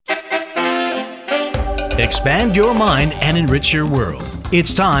Expand your mind and enrich your world.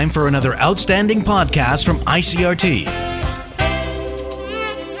 It's time for another outstanding podcast from ICRT.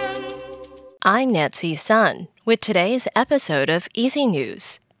 I'm Nancy Sun with today's episode of Easy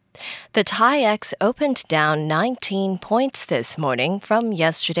News. The Tai-Ex opened down 19 points this morning from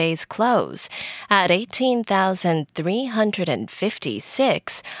yesterday's close at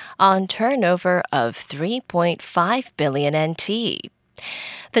 18,356 on turnover of 3.5 billion NT.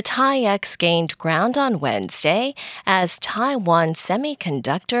 The Tai-Ex gained ground on Wednesday as Taiwan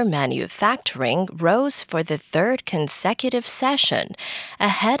semiconductor manufacturing rose for the third consecutive session,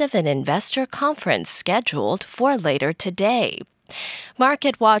 ahead of an investor conference scheduled for later today.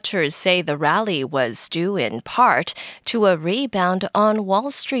 Market watchers say the rally was due in part to a rebound on Wall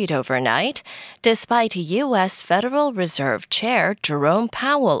Street overnight, despite U.S. Federal Reserve Chair Jerome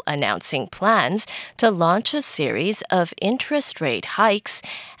Powell announcing plans to launch a series of interest rate hikes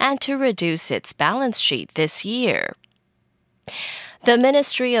and to reduce its balance sheet this year. The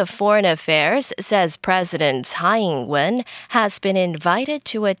Ministry of Foreign Affairs says President Tsai has been invited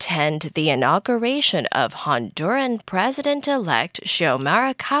to attend the inauguration of Honduran President-elect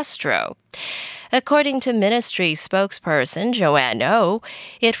Xiomara Castro. According to ministry spokesperson Joanne Oh,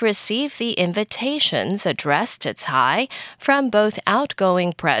 it received the invitations addressed to Tsai from both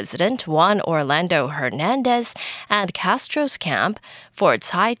outgoing President Juan Orlando Hernandez and Castro's camp for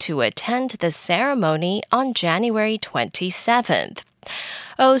Tsai to attend the ceremony on January 27th.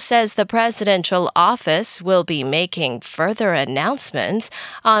 Oh says the presidential office will be making further announcements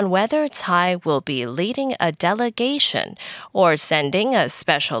on whether Tsai will be leading a delegation or sending a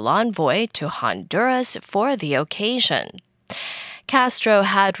special envoy to Honduras for the occasion. Castro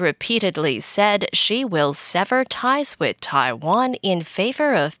had repeatedly said she will sever ties with Taiwan in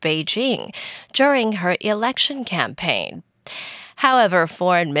favor of Beijing during her election campaign. However,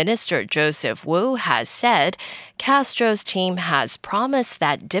 Foreign Minister Joseph Wu has said Castro's team has promised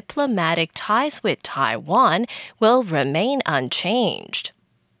that diplomatic ties with Taiwan will remain unchanged.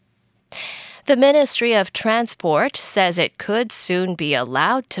 The Ministry of Transport says it could soon be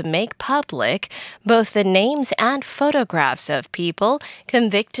allowed to make public both the names and photographs of people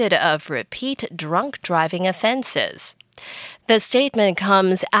convicted of repeat drunk driving offenses. The statement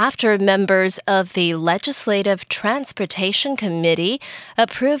comes after members of the Legislative Transportation Committee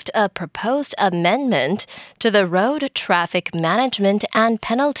approved a proposed amendment to the Road Traffic Management and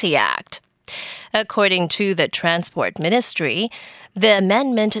Penalty Act. According to the Transport Ministry, the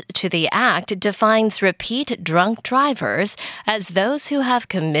amendment to the act defines repeat drunk drivers as those who have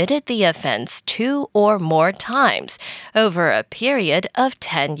committed the offense 2 or more times over a period of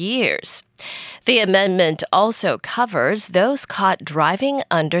 10 years. The amendment also covers those caught driving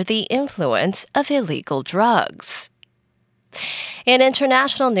under the influence of illegal drugs. In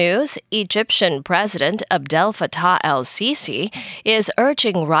international news, Egyptian President Abdel Fattah el-Sisi is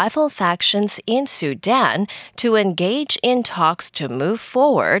urging rival factions in Sudan to engage in talks to move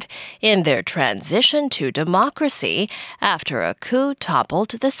forward in their transition to democracy after a coup toppled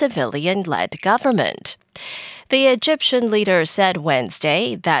the civilian-led government. The Egyptian leader said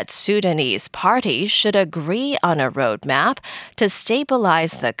Wednesday that Sudanese parties should agree on a roadmap to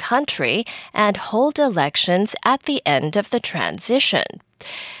stabilize the country and hold elections at the end of the transition.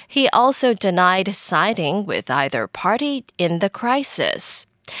 He also denied siding with either party in the crisis.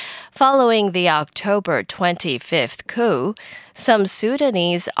 Following the October 25th coup, some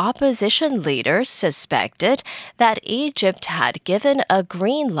Sudanese opposition leaders suspected that Egypt had given a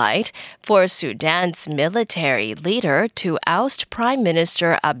green light for Sudan's military leader to oust Prime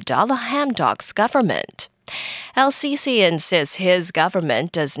Minister Abdallah Hamdok's government. El-Sisi insists his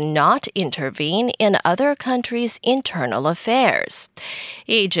government does not intervene in other countries' internal affairs.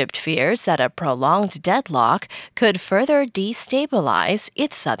 Egypt fears that a prolonged deadlock could further destabilize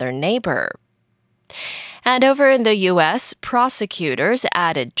its southern neighbor. And over in the U.S., prosecutors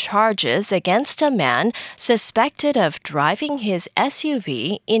added charges against a man suspected of driving his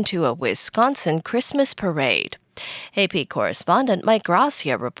SUV into a Wisconsin Christmas parade. AP correspondent Mike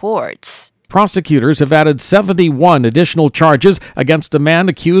Gracia reports. Prosecutors have added 71 additional charges against a man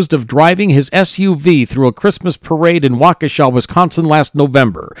accused of driving his SUV through a Christmas parade in Waukesha, Wisconsin last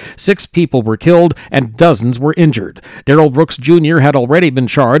November. 6 people were killed and dozens were injured. Darrell Brooks Jr. had already been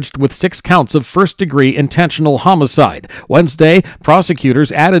charged with 6 counts of first-degree intentional homicide. Wednesday,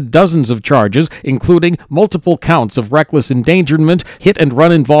 prosecutors added dozens of charges, including multiple counts of reckless endangerment,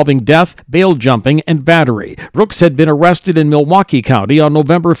 hit-and-run involving death, bail jumping, and battery. Brooks had been arrested in Milwaukee County on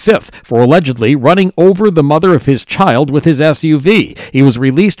November 5th for allegedly running over the mother of his child with his SUV. He was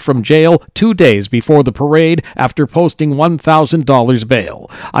released from jail 2 days before the parade after posting $1,000 bail.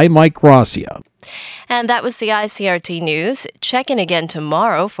 I'm Mike Gracia. And that was the ICRT News. Check in again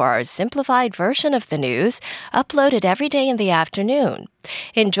tomorrow for our simplified version of the news, uploaded every day in the afternoon.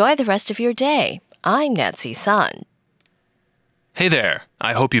 Enjoy the rest of your day. I'm Nancy Sun. Hey there.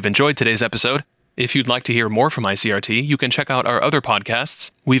 I hope you've enjoyed today's episode. If you'd like to hear more from ICRT, you can check out our other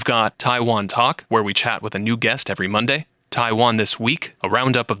podcasts. We've got Taiwan Talk, where we chat with a new guest every Monday, Taiwan This Week, a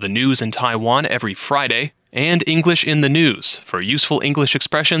roundup of the news in Taiwan every Friday, and English in the News, for useful English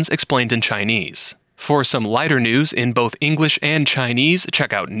expressions explained in Chinese. For some lighter news in both English and Chinese,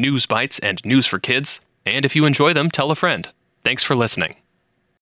 check out News Bites and News for Kids. And if you enjoy them, tell a friend. Thanks for listening.